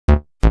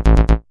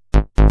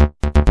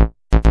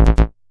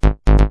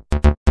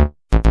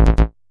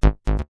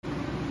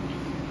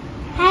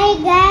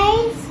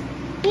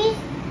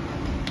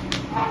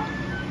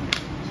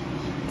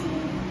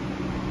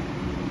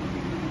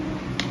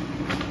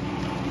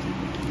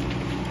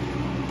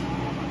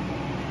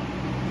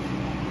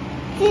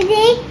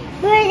Today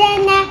we're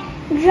gonna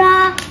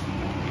draw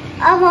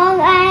Among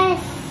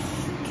Us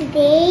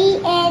today,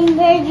 and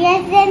we're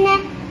just gonna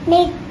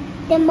make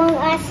the Among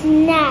Us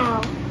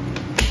now.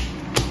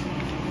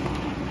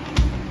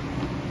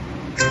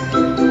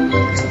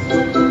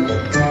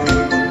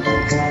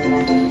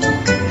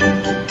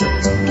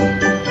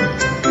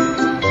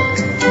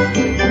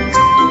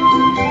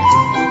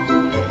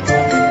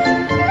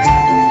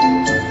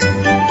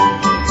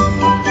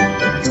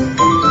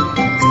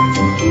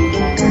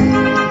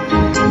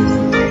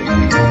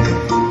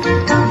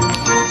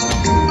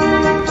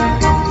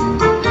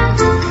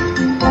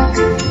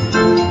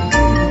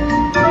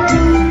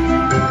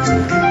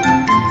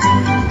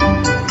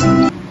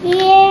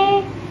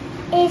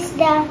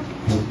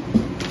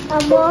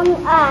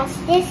 Among Us.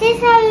 This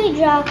is how you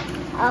draw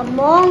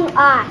Among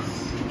Us.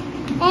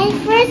 And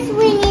first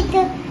we need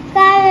to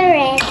color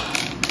it.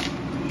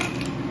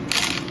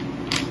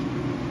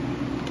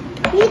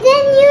 You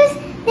can use,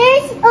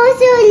 there's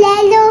also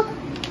yellow,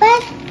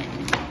 but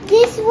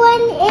this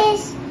one is,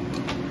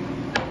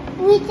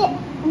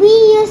 we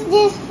use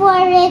this for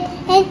it.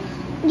 And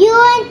you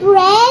want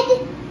red?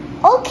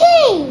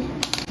 Okay,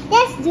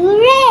 let's do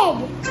red.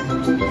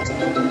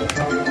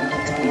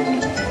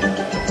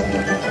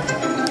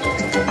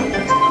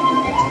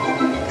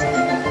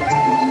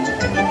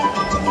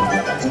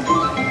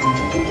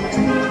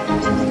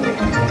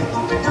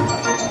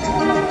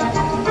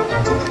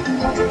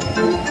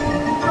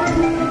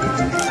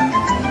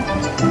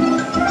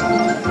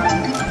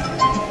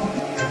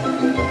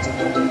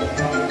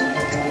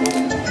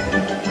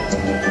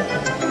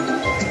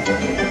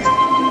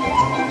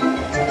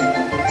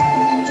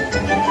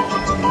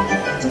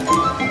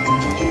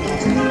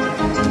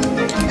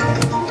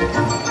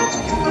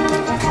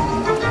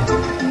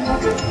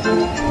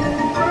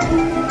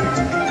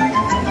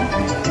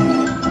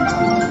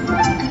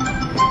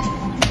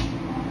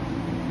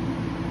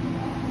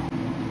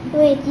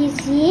 Wait, you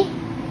see?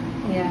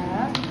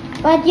 Yeah.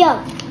 But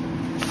yeah.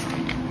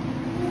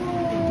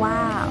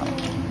 Wow.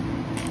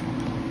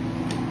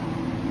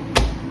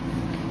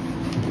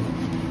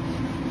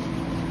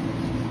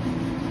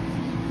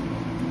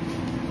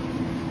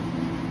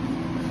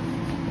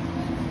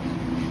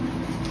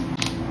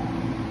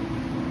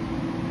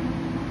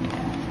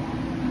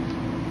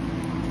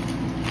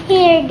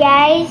 Here,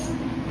 guys.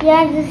 You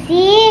want to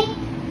see?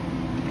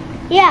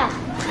 Yeah.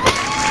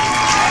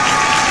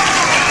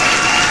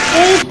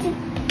 Wait.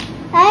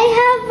 I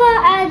have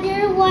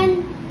other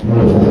one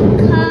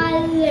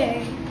color.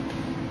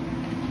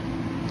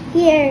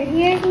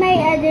 Here's my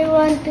other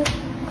one to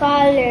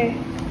color.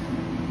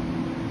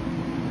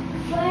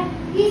 But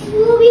this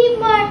will be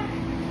more.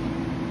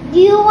 Do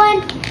you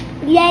want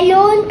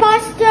yellow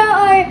imposter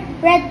or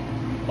red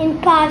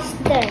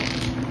imposter?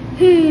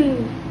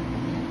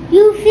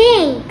 You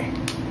think?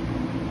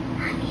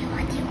 Mommy,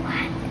 what do you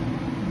want?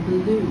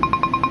 Blue.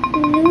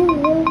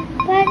 Blue.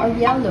 But Or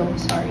yellow,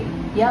 sorry.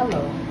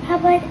 Yellow. how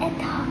about a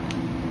top?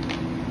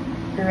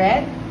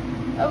 Red?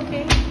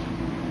 Okay.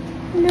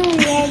 No,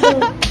 yellow.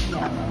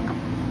 Yellow.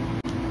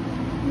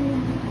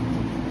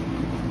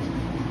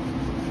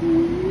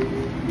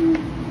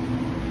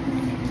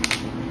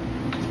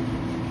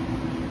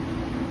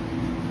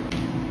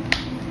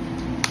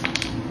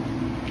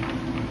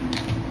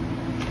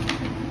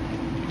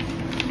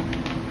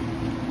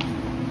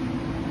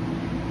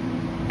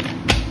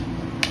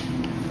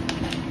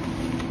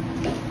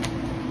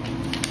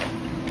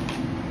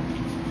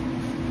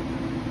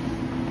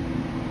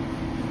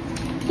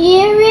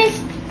 Here is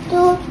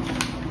two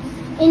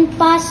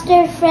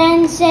imposter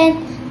friends, and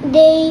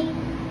they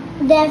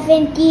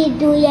definitely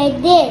do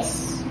like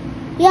this.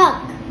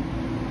 Yuck.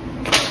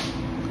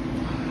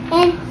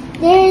 And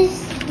there's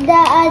the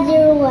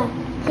other one.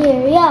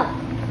 Here, yuck.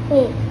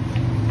 Wait.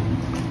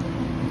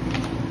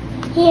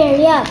 Here,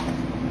 yuck.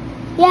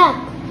 Yuck.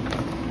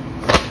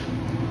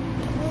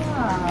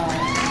 Wow.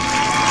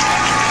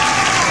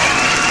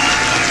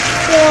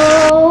 So,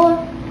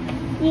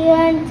 you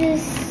want to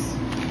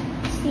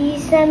see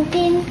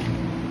something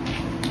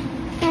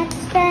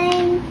next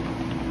time?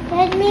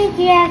 Let me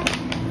just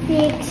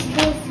fix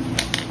this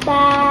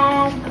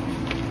back.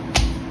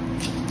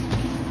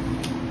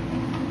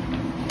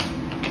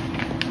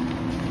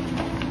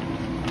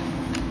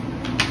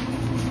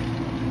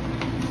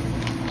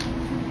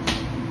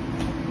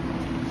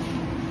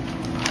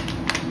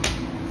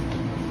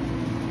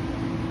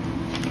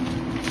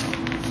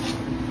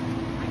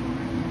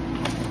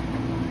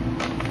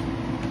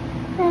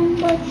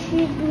 And what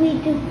should we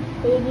do?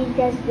 Maybe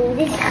just do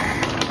this.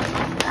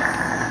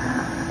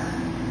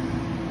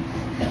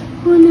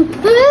 Oh no.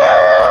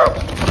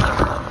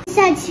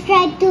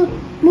 Subscribe to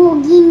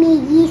Moogie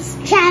Miggy's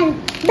channel.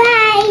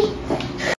 Bye!